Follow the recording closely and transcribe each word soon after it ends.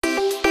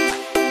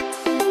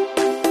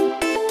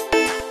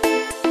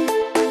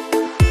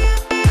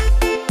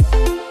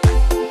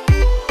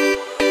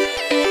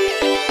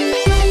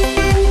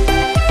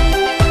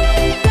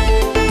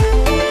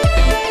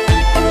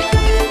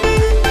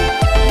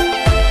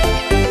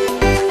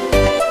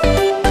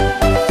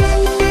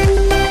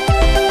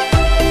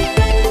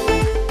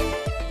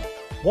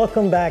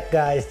Welcome back,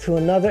 guys, to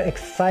another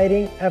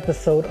exciting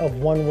episode of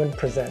OneWin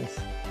Presents.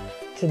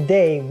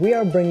 Today, we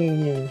are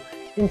bringing you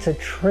into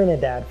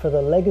Trinidad for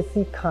the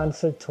Legacy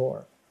Concert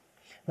Tour.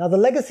 Now, the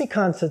Legacy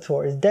Concert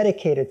Tour is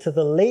dedicated to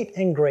the late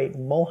and great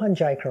Mohan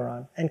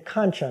Jaikaran and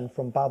Kanchan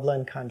from Babla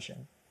and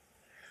Kanchan.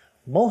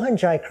 Mohan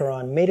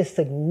Jaikaran made a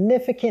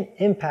significant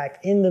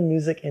impact in the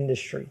music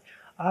industry,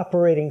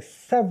 operating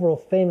several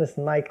famous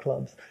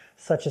nightclubs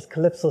such as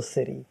Calypso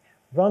City,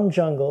 Rum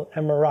Jungle,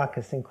 and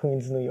Maracas in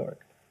Queens, New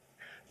York.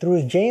 Through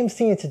his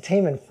JMC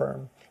Entertainment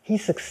firm, he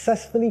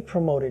successfully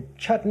promoted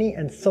chutney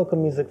and soca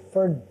music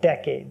for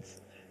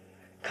decades.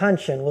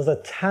 Kanchan was a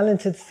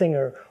talented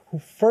singer who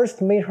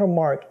first made her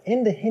mark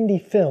in the Hindi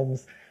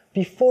films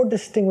before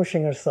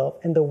distinguishing herself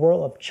in the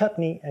world of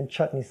chutney and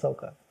chutney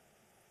soca.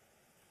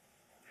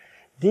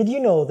 Did you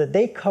know that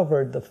they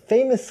covered the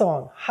famous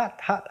song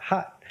Hot Hot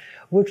Hot,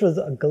 which was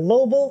a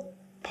global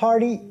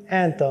party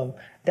anthem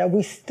that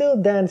we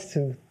still dance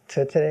to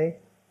today?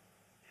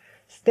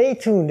 Stay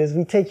tuned as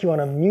we take you on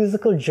a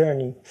musical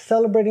journey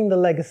celebrating the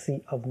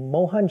legacy of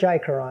Mohan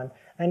Jaikaran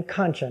and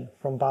Kanchan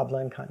from Babla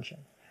and Kanchan.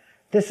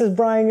 This is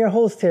Brian, your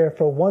host here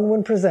for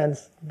OneWin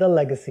Presents The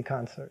Legacy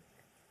Concert.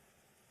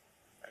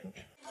 And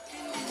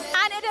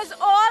it is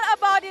all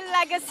about the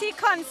Legacy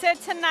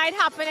Concert tonight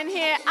happening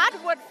here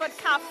at Woodford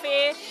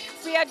Cafe.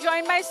 We are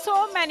joined by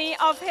so many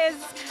of his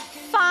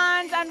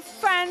fans and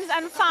friends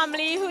and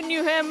family who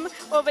knew him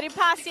over the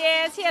past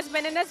years. He has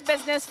been in this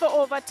business for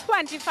over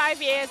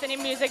 25 years in the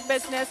music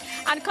business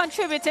and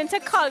contributing to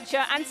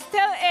culture, and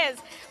still is.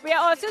 We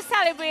are also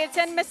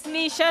celebrating Miss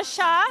Nisha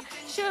Shah.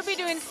 She will be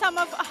doing some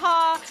of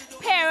her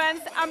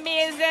parents'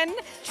 amazing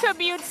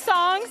tribute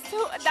songs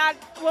that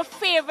were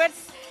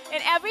favorites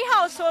in every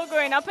household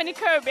growing up in the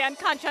Caribbean,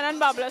 Kanchan and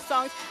Babla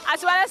songs,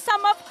 as well as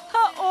some of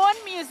her own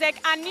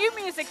music and new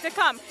music to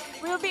come.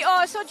 We will be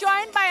also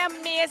joined by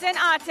amazing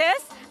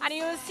artists, and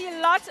you will see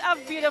lots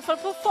of beautiful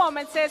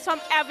performances from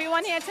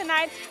everyone here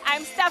tonight.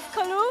 I'm Steph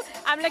Kalu.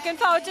 I'm looking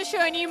forward to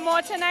showing you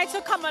more tonight,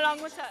 so come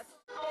along with us.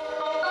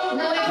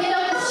 Now if you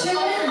know this tune,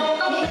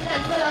 you can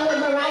dance along with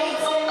me, right?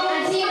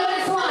 Until you know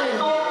this one.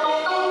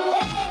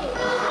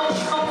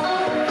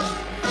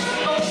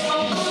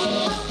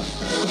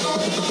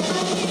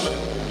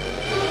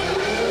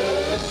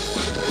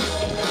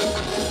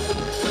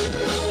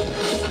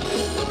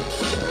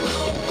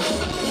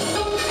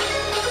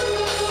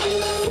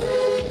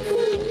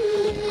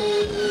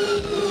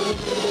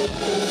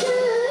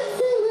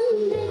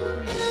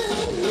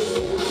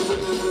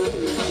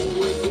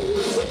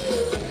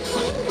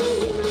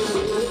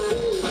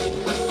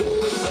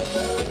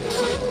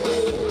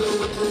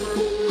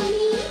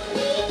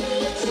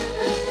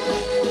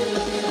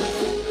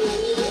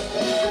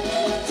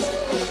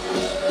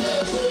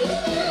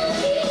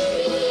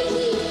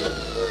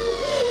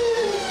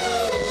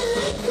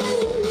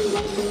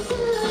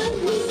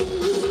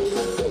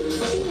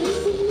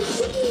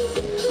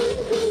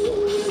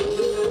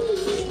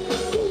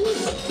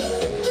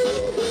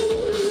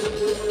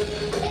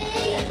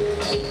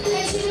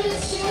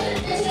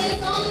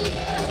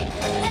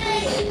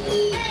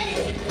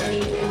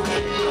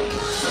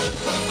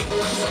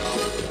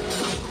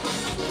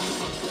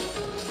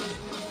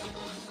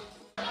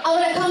 I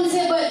would have come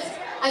here, but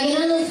I get a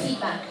little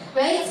feedback,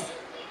 right?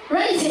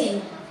 Ready,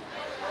 team?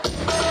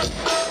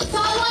 So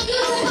I want you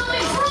to come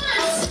in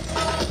front.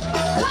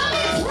 Come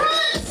in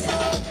front.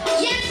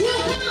 Yes, you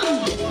come.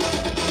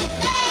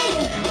 Hey,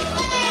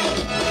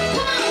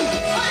 come.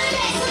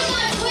 Thanks so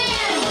much,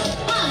 Win.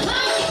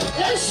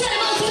 Let me show them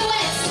how to do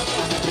it.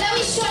 Let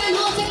me show them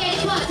how to get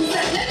party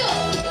set. Let's go.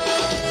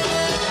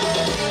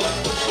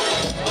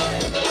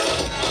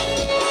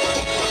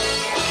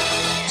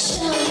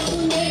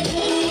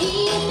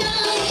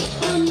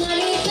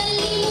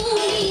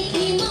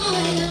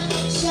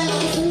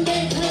 Shout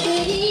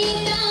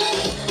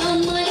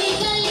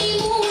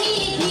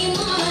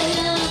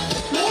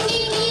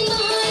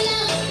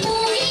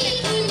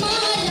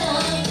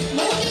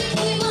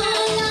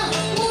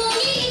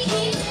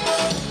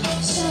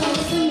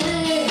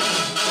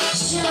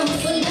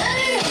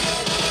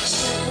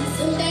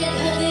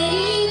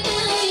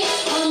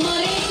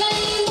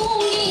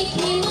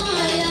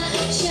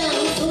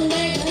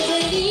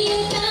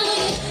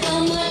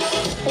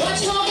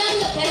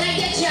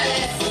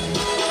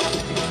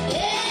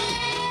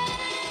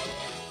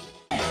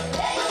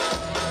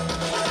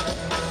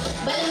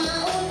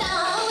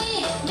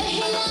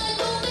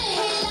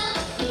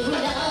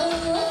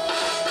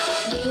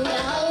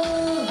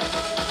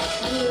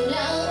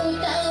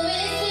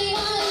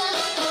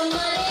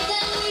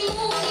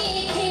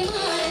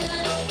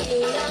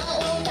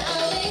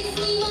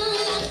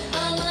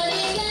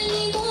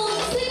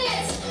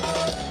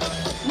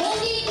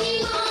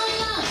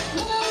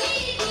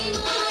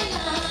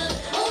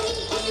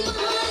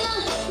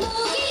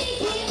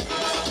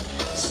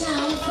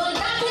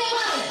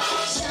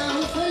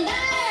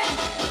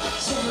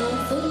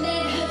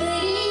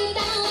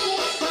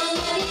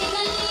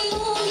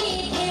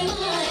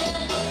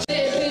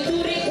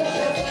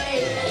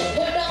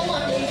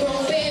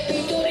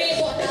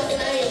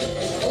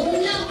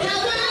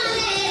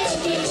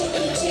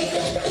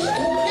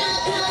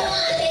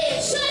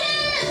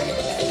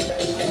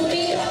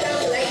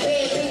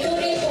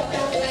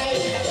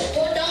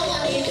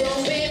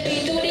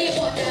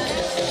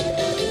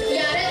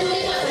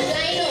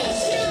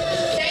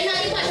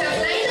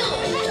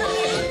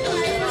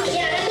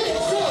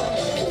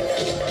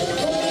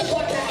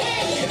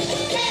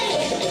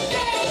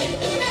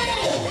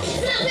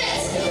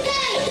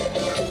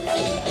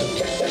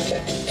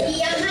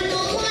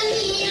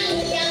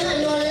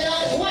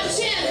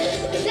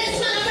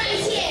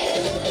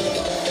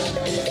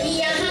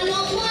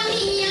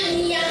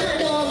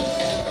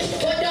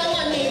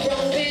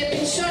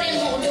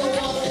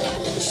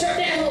show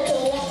them how to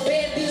walk,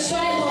 baby, show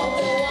them how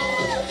to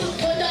walk.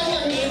 Put the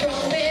money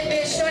wrong,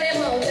 baby, show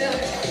them how to.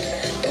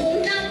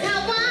 Una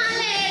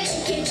kawale,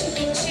 chicken,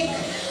 chicken, chick.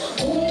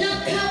 Una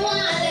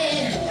kawale.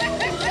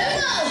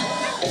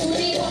 To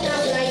the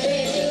butterfly,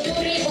 baby, to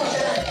the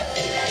butter.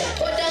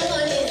 Put the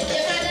money, you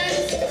gotta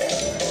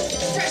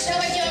fresh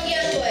out with your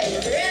girl, boy.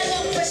 Real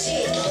up for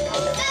shit.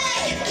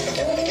 Hey,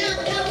 una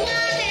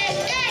kawale,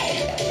 hey.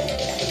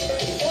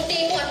 To the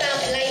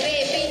butterfly,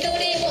 baby, to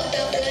the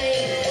butterfly.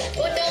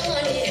 Put the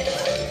money,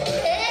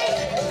 hey.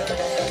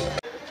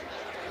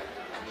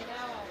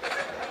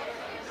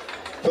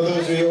 For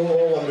those of you who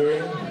are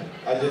wondering,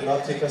 I did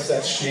not take a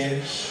sex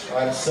change.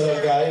 I'm still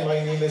a guy.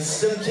 My name is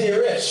still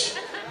Rich.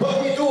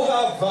 But we do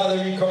have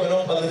Valerie coming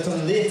up a little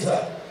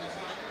later.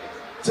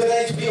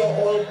 Tonight we are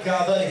all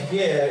gathered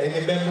here in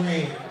the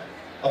memory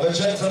of a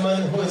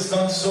gentleman who has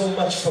done so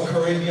much for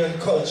Caribbean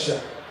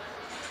culture.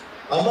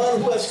 A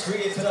man who has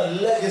created a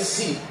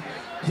legacy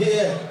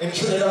here in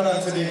Trinidad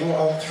and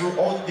Tobago and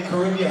throughout the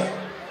Caribbean.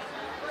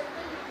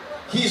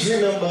 He's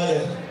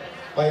remembered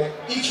by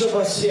each of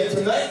us here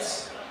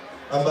tonight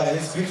and by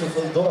his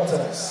beautiful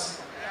daughters.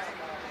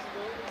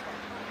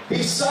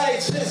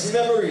 Besides his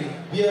memory,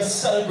 we are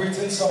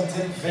celebrating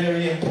something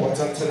very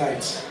important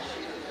tonight.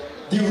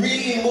 The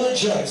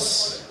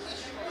re-emergence,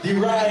 the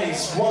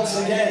rise once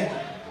again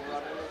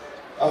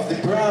of the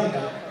brand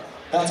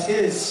that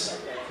is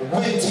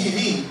WIN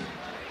TV.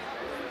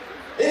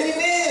 In the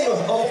name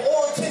of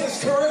all things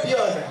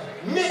Caribbean,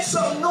 make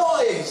some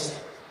noise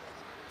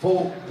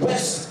for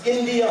West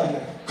Indian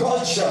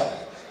culture,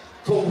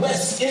 for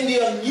West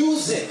Indian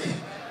music,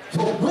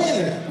 for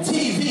WIN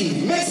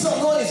TV. Make some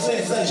noise,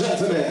 ladies and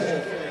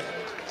gentlemen.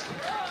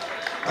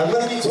 And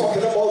when we're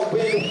talking about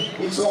WIN,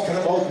 we're talking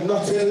about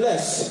nothing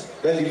less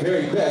than the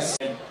very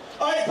best.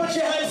 All right, put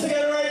your hands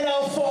together right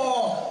now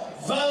for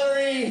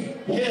Valerie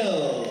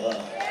Hill.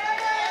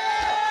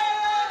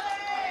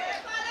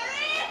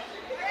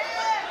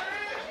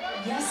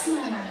 Yes,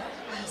 ma'am.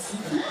 I see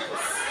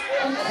plans.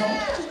 Okay.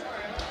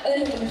 Let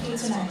me feel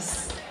too nice.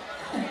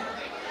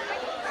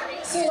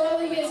 So while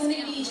we wait on the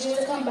DJ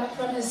to come back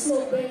from his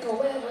smoke break or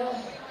wherever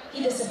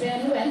he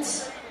disappeared and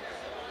went,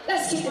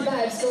 let's keep the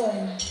vibes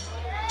going.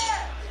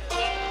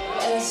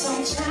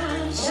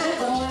 Sometimes I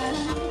go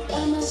out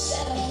by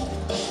myself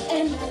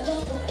and I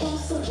look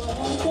across the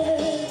water,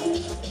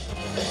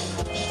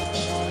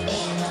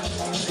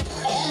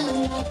 and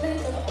I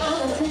think of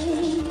all the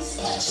things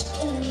that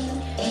you do.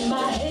 In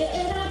my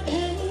head I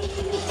paint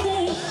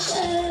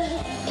attention.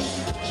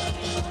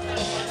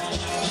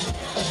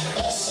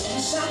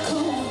 Since I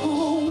come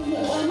home,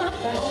 while my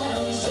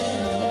body's been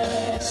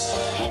nursed,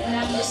 and I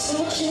miss so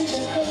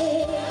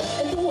gingerbread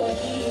and the way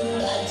you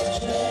like to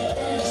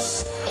dress.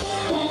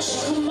 Won't you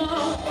come on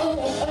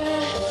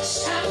over?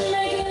 Stop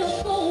making a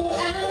fool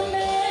out of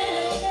me.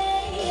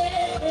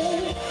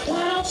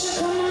 Why don't you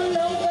come on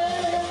over?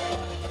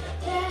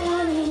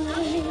 Down away.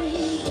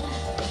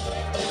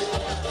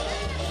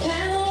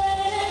 Down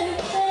away.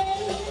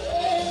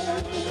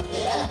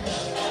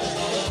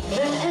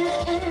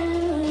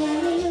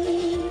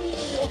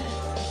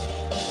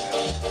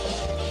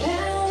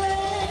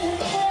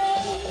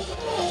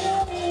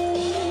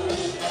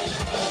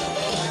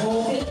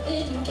 Hope it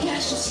didn't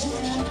catch us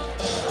now.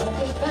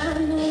 Hope if I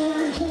know I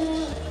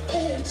have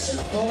it's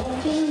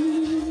important.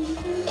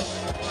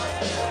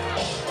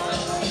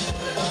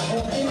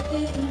 Hope it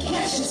didn't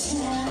catch us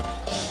now.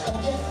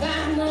 Hope if I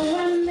know I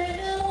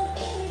know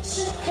it's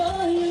for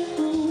you.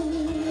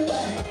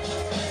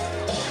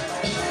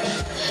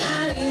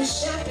 Are you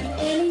shopping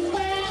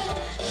anywhere?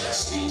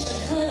 Change the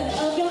color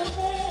of your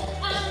hair.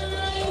 Are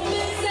you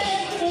busy?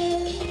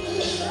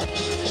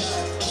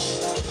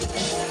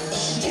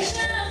 Get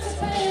out to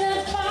pay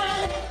that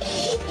fine.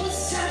 Keep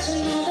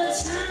massaging all the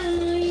time.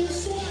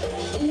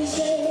 You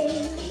say,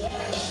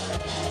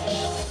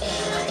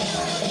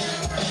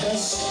 but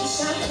since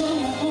I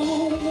come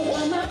home,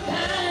 while my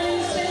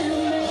body's been a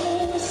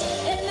mess,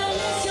 and I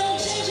miss your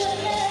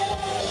gingerbread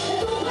and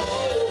the way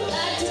you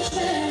like to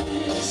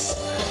dress.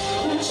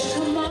 Won't you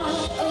come on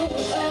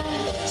over?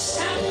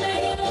 Stop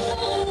making a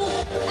fool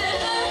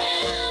out of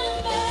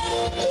me.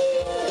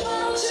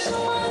 Won't you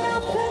come on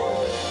over?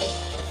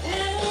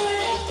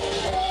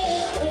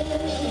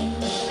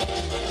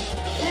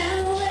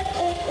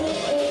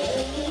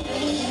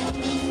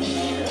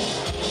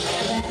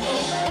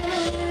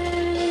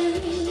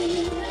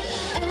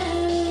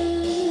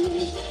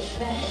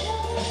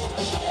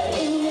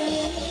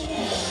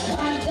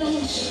 Why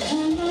don't you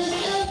come on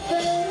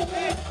over?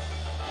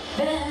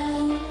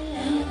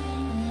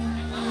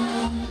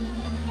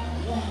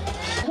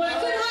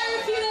 Watford, how are you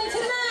feeling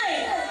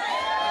tonight?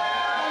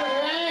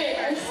 Alright,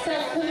 and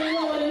Stephanie, I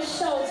want to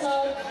shout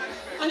out.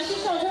 And she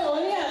shouted all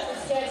the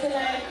artists here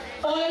tonight.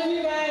 All of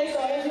you guys,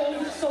 all of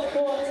you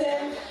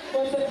supporting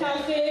with the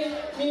cafe,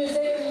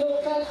 music,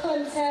 local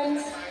content,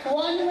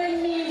 OneWin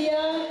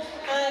Media,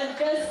 and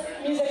just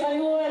music and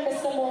more, and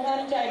Mr.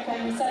 Mohan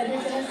Jaikan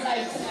celebrating his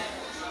life tonight.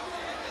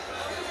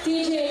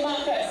 DJ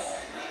Marcus,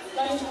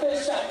 that's his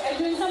first track. I'm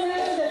doing something a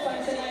little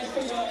different tonight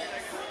for you.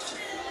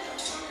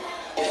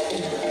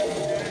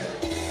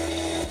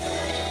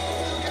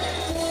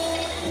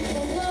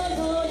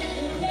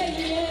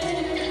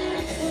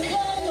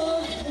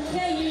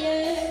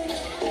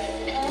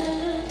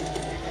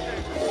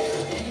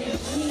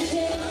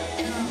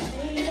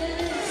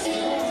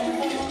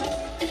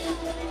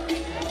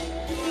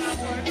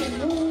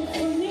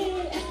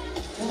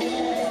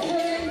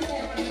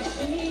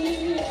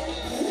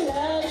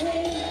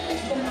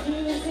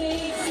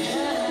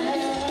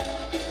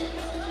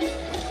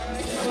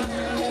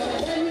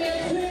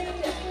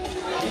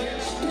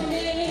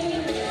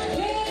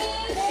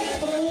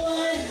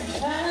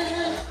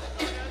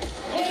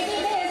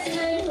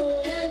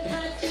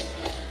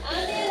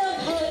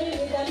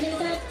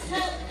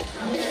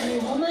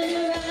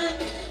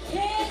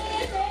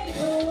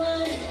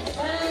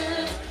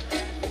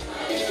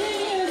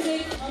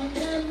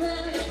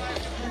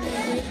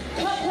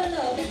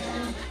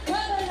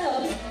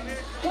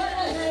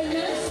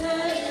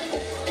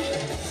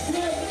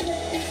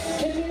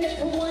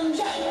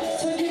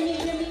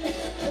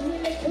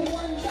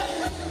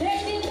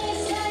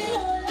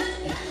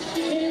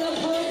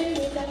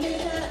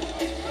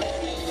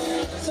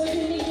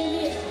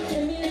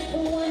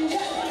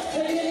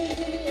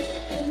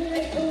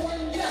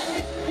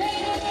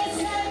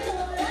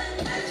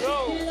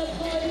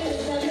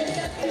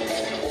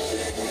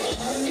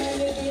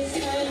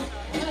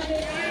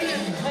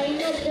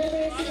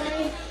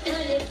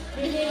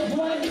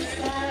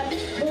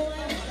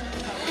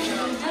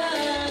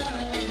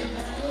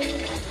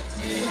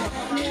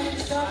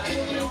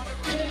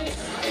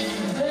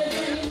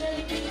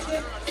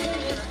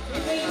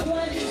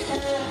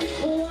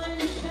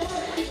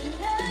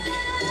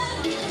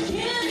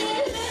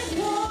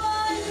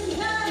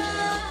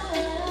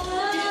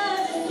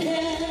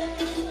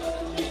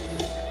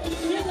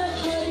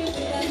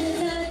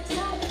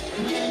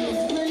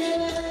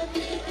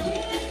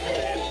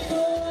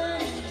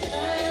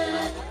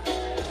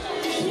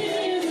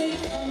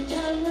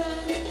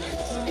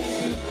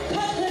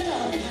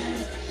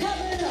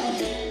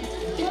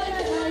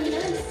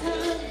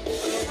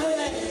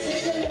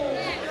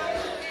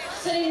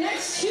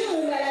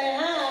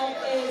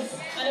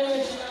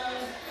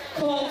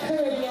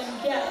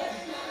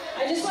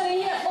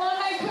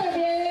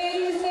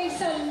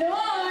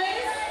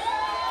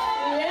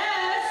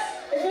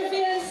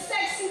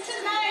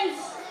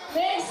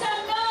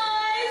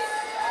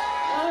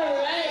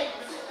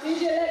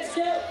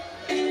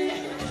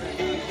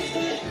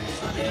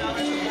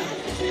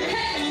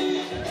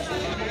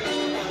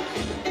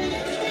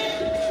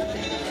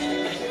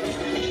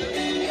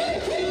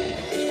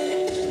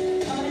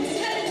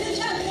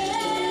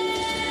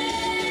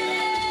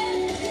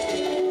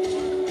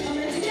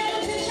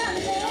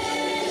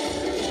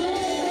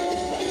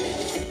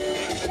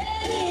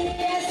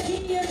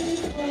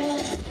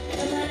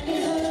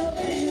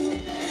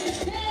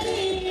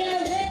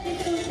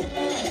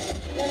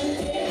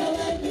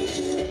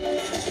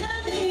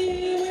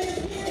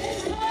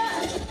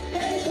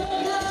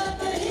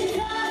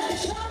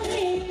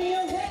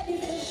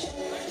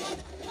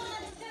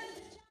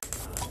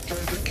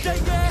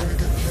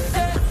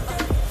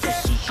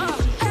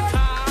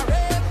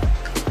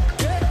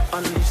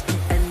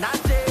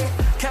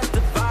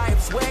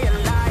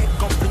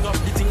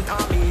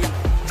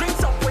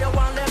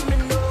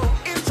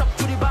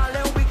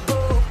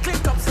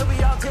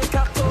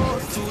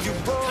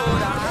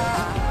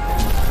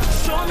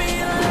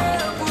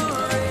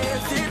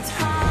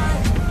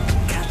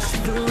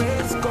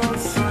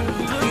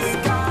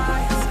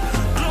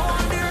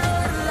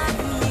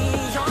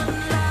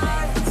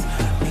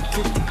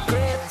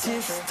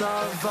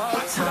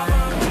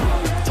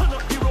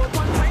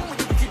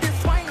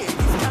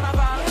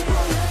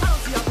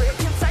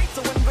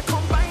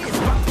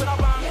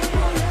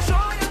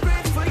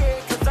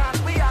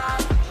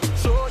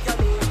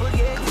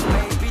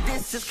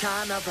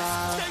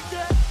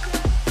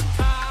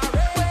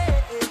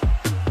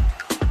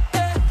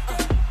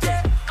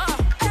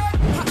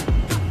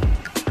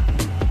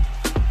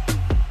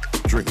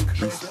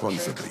 Drink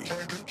responsibly.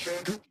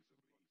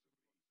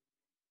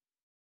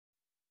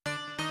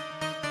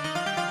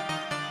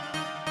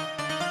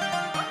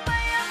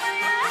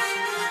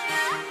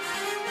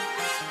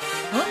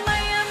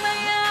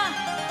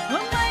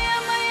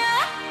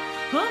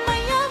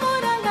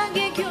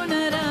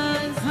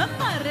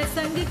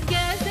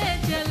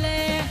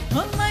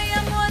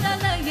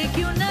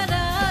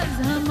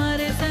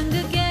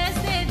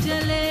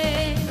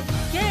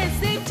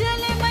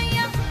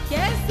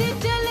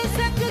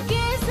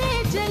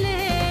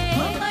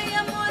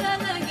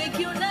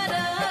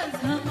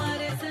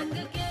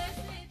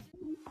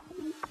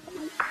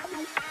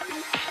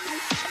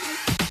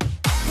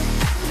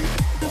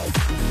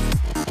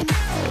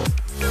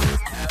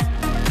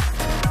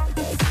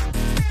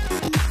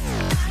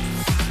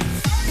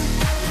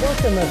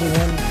 Welcome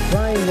everyone,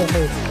 Brian your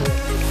host here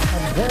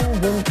at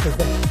OneWin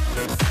Presents.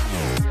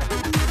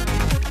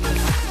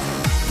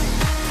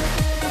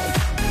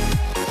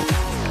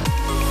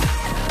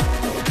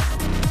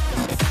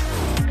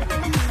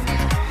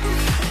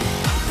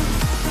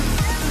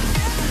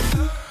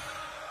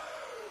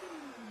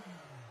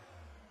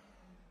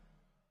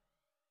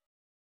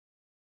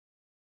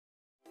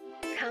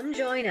 Come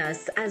join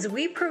us as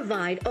we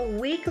provide a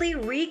weekly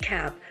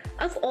recap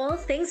of all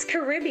things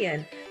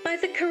Caribbean by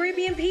the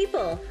Caribbean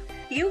people.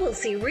 You will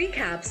see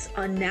recaps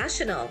on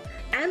national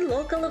and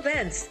local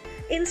events,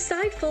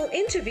 insightful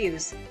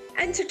interviews,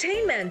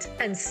 entertainment,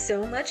 and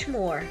so much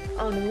more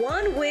on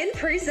OneWin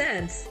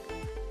Presents.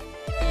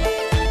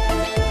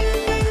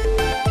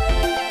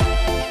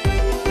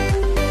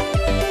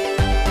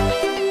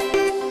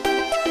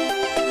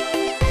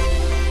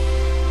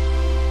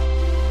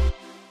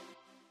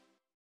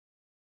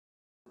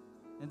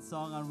 In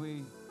song, and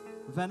we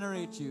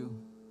venerate you.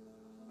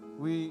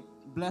 We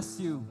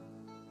bless you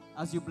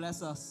as you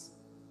bless us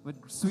with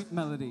sweet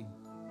melody.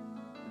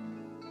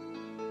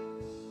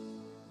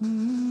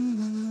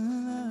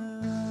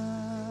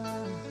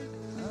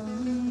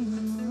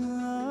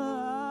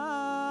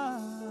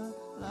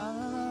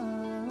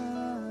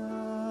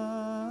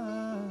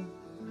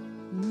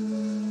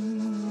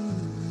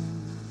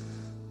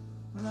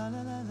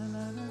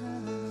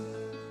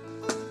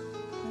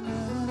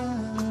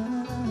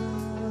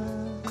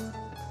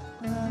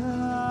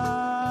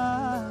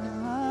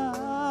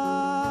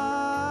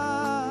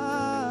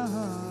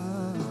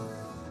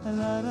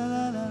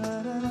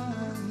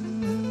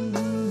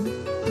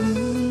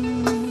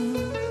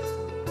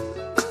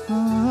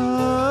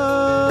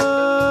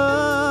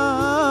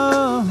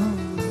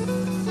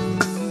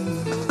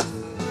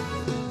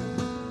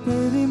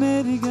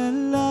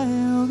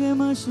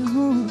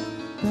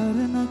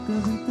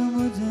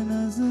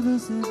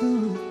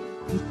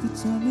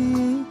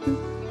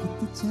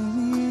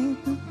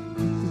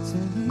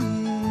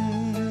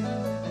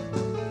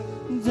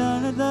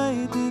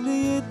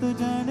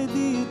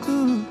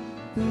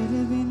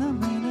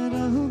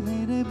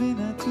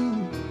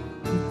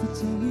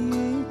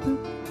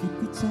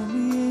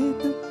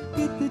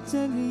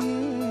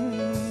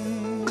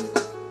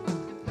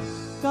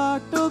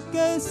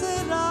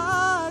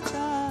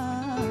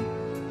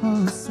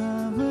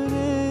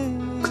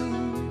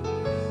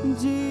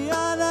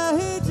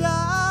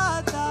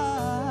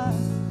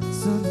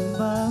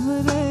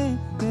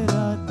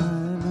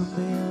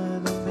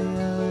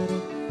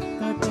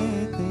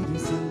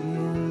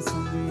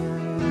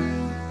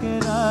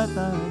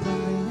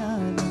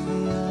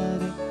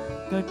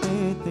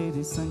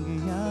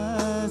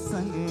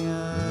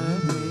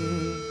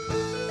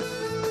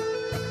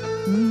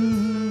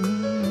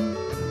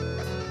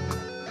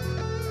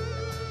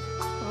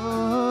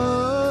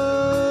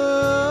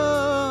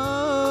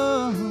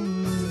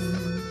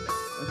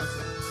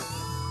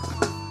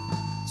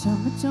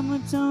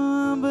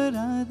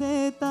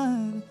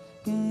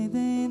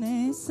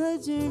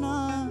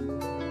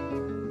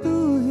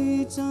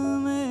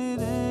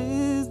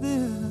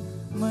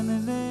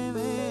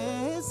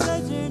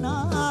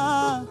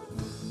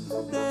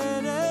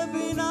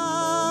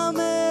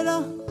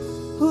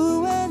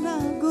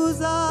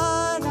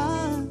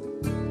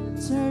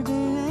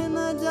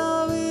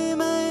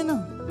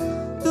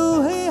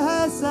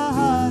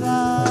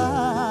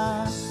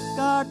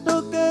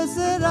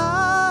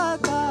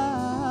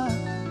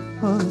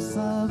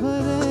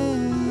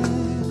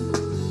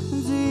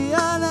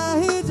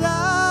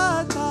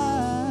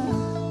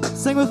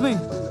 Sing with me.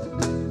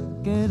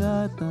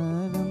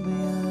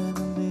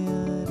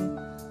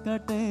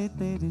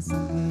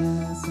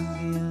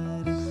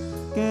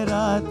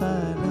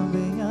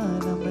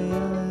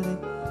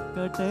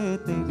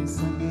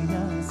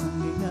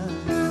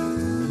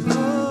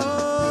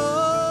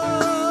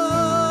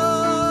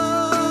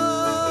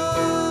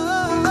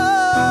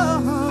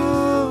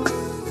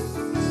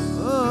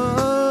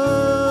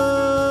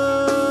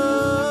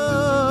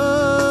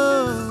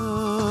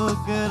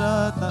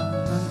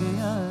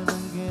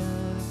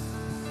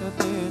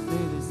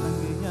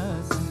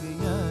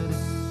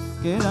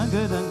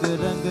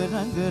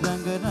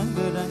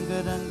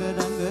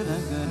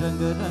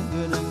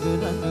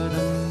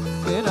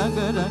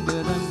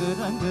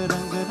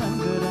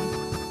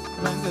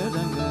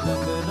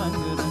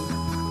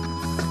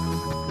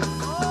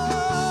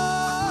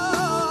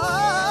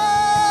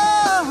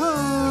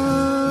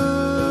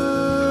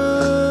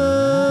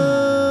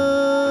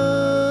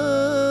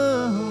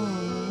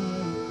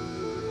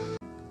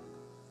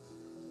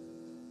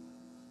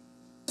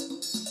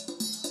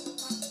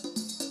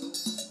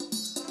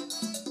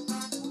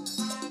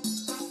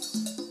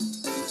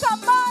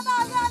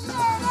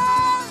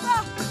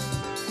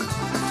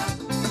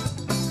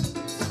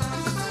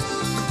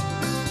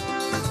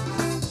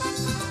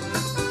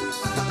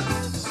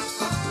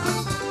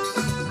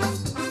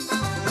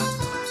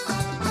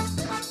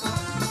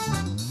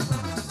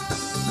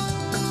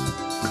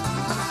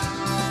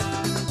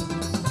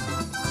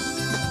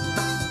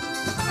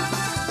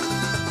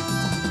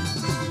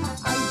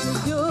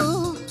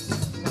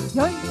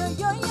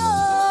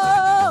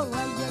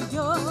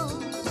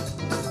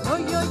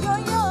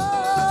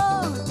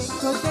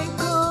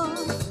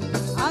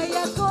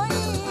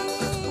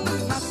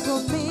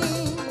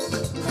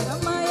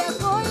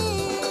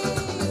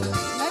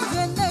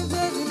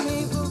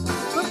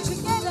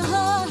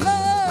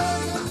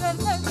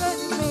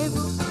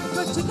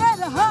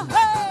 Together,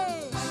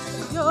 hey,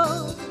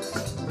 yo,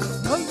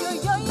 yo, yo,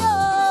 yo,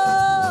 yo.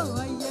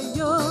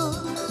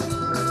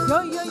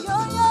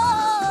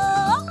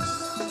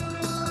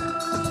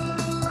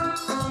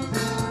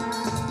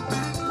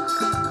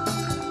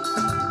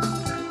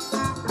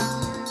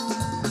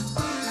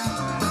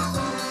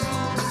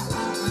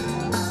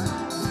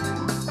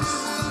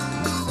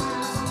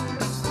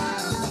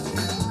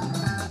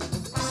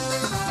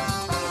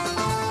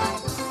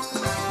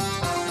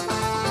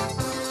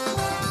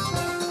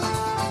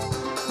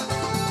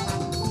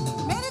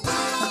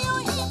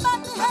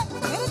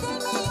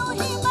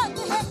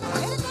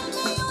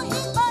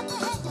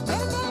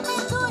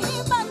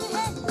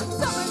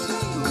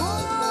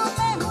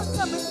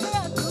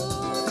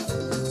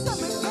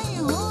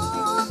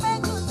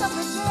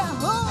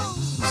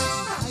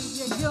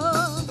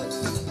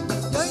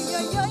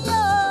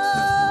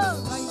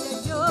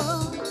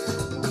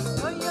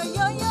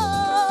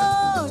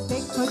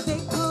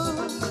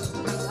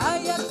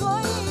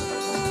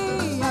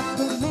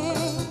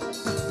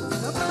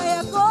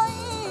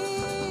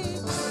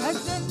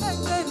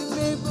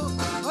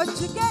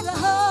 together,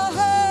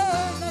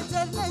 hey,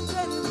 najar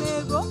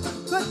mein wo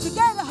go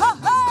together,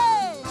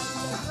 hey,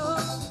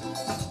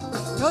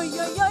 yo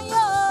yo yo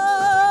yo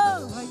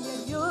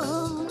yo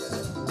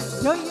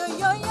yo yo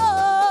yo yo.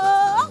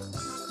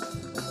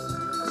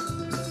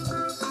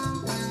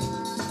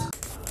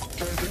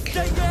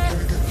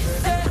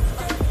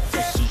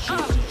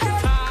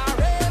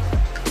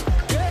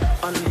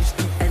 Unleash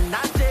the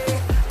energy,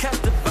 catch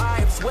the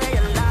vibes where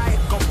you like.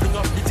 Come bring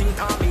up the thing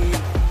on me.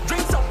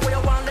 Drinks up where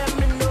you want, let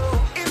me know.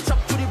 Inch up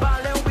to the bar,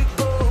 then we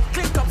go.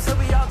 Click up so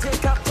we all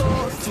take our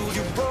toes to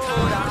the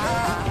road.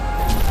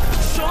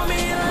 Show me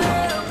your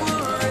level,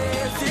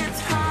 raise it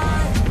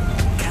high.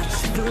 Catch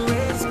the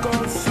rays,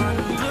 gold sun,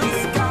 blue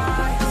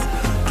skies.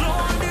 Glow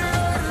on the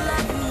road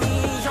like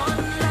neon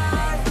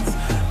lights.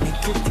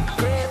 Make it the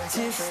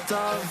greatest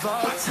of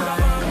all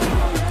time.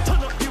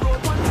 Turn up the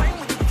road one time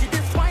with the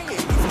wickedest wine.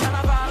 It's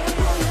carnival.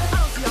 I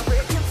don't see a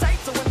break in sight,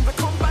 so when we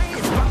combine,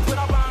 it's back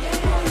with a bang.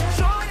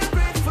 Show your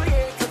grateful,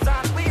 yeah, 'cause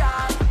that we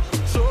are.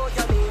 Show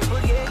your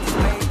label, yeah, 'cause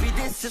baby,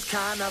 this is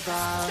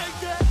carnival.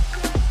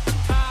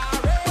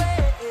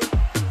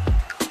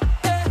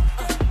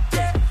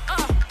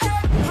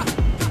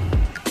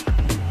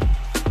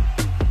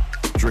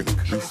 Drink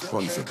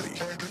responsibly.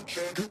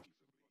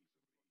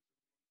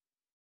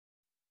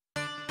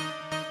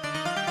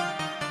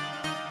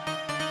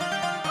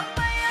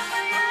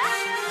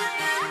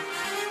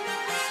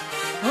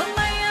 Oh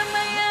maya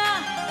maya,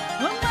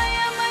 oh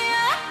maya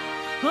maya,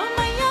 oh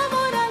maya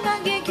मोरा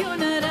लगे क्यों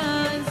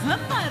नाराज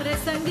हमारे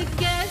संग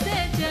कैसे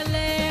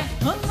चले.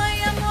 Oh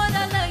maya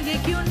मोरा लगे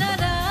क्यों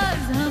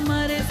नाराज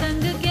हमारे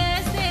संग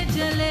कैसे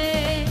चले.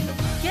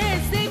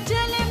 कैसे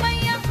चले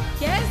मैया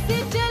कैसे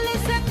चले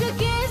संग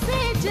कैसे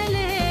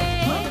चले.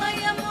 Oh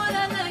maya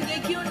मोरा लगे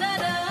क्यों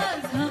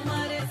नाराज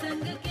हमारे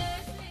संग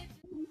कैसे.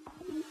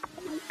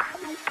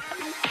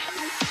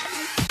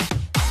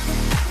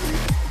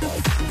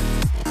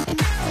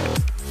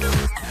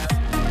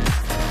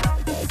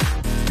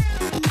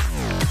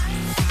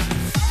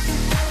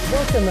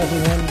 Welcome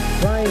everyone,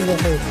 Brian your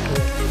host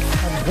here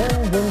at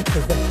OneWin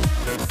Presents.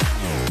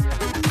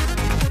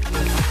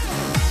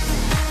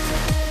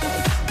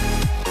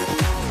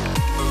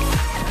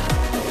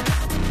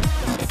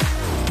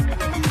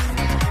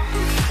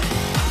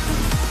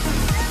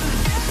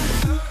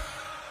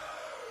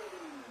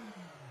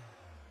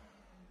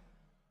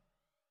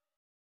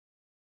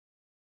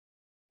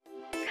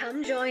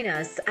 Come join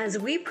us as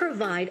we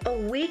provide a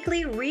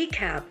weekly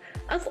recap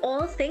of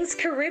all things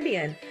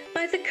Caribbean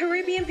by the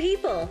Caribbean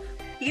people.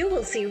 You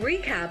will see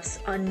recaps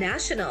on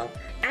national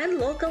and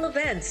local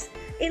events,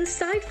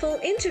 insightful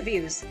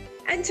interviews,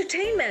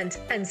 entertainment,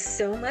 and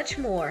so much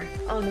more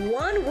on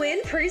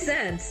OneWin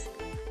Presents.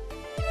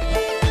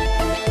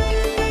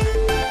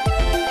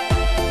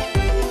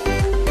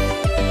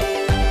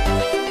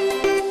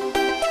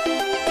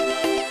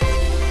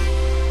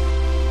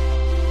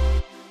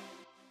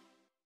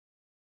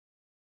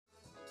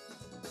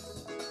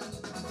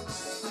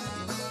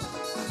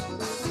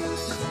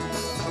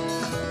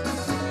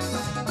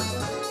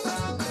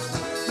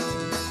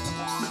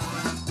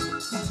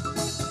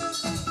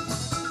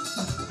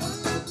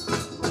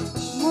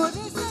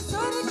 मोरे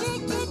ससुर जी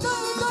की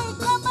दुई दुई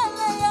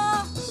कमलिया.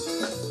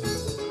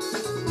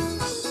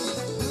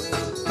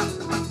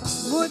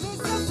 मोरे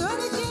ससुर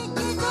जी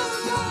की दुई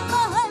दुई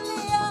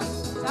महलिया.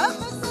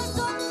 सबसे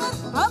सुंदर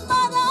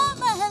हमारा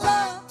महला.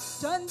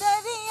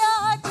 चंदरिया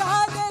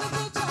चादर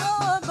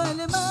बिछाओ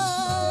बलमा.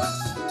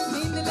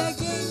 नींद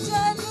लगे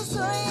चल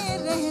सोए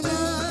रहना.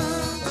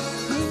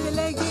 नींद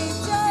लगे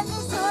चल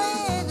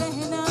सोए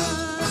रहना.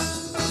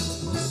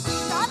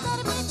 चादर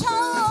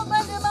बिछाओ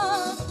बलमा.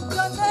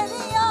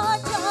 चंदरिया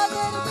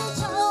चादर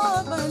बिछाओ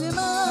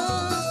बलमा.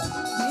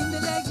 नींद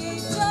लगे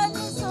चल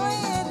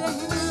सोए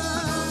रहना.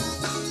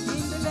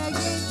 नींद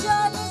लगे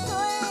चल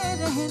सोए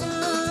रहना.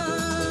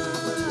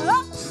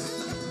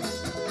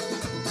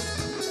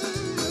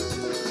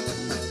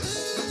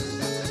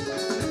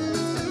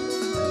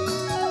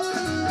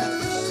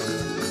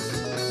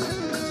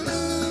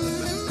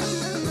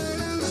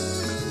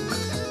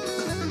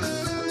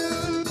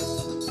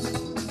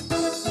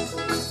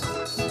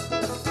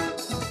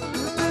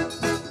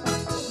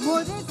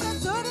 मोरे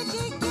ससुर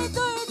जी की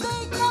दुई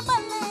दुई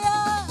कमलिया.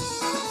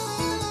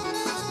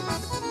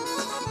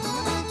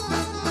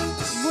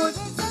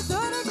 मोरे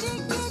ससुर जी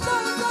की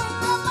दुई दुई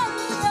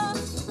कमलिया.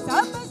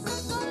 सबसे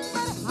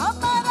सुंदर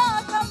हमारा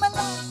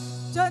कमला.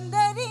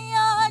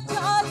 चंदरिया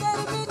चादर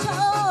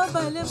बिछाओ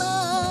बलमा.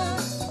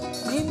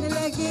 नींद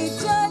लगे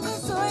चल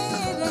सोए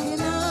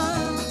रहना.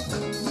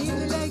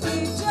 नींद लगे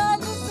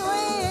चल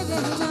सोए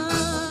रहना.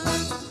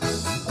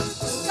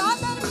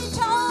 चादर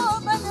बिछाओ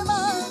बलमा.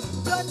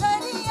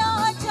 चंदरिया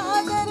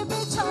चादर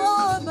बिछाओ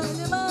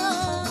बलमा.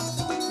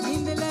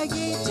 नींद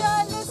लगे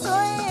चल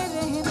सोए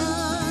रहना.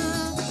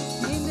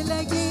 नींद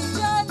लगे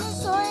चल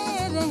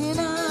सोए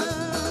रहना.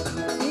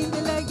 नींद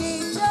लगे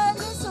चल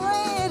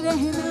सोए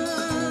रहना.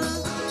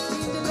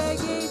 नींद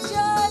लगे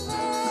चल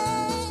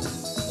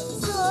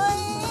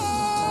सोए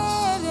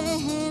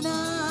रहना.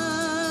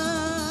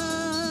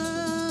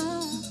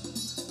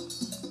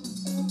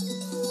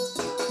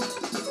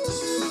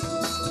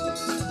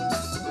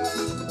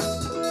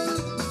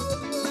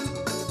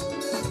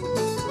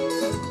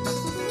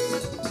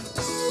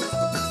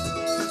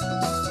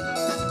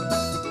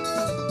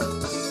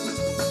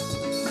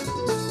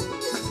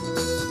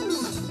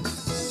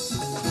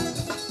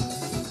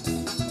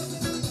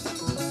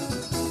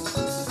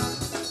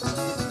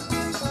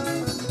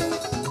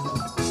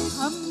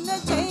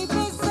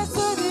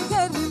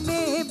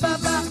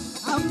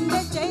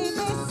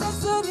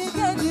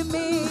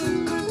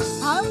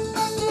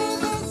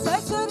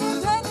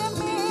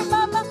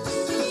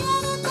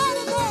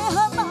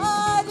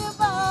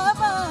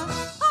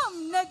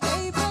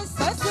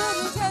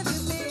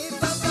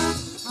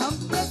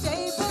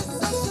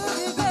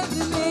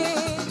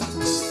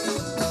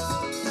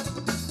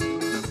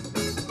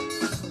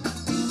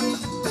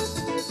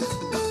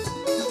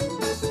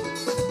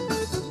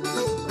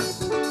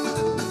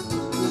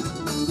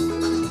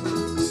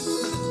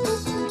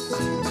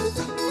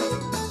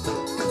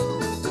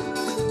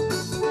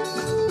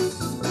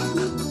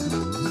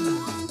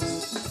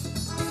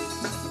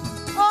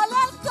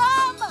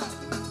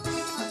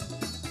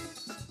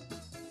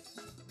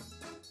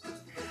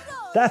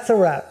 That's a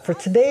wrap for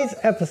today's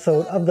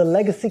episode of the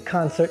Legacy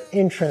Concert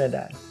in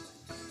Trinidad.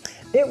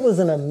 It was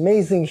an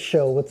amazing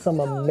show with some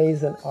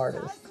amazing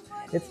artists.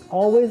 It's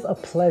always a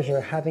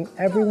pleasure having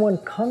everyone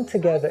come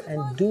together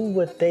and do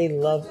what they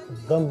love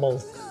the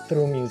most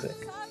through music.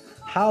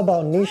 How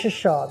about Nisha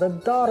Shah, the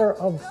daughter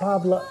of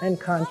Babla and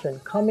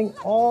Kanchan, coming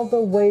all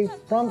the way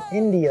from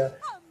India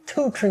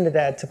to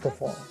Trinidad to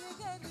perform?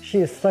 She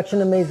is such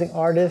an amazing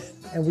artist,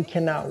 and we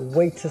cannot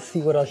wait to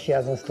see what else she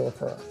has in store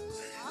for us.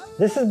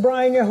 This is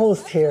Brian, your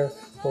host here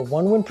for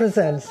OneWin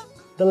Presents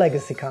The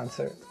Legacy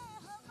Concert.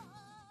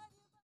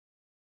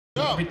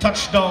 We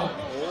touched down.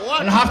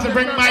 And I have to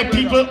bring my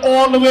people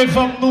all the way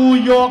from New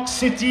York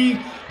City.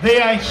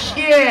 They are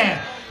here.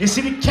 You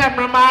see the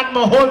cameraman,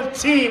 my whole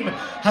team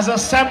has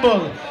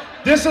assembled.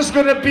 This is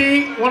going to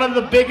be one of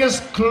the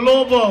biggest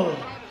global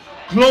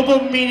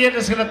media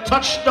that's going to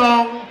touch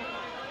down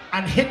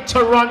and hit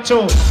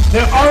Toronto.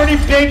 They're already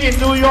big in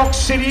New York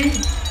City,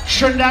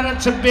 Trinidad and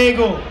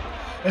Tobago.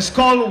 It's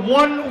called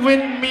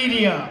OneWin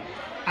Media.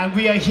 And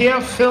we are here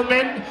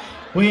filming.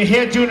 We're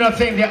here doing our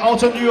thing. They're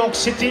out of New York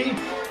City.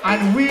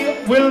 And we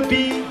will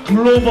be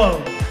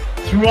global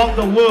throughout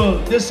the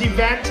world. This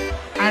event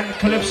and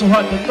Calypso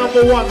Hut, the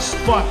 #1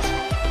 spot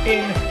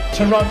in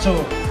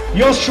Toronto.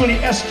 Yours truly,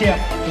 SKF,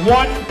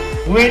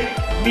 OneWin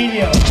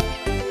Media.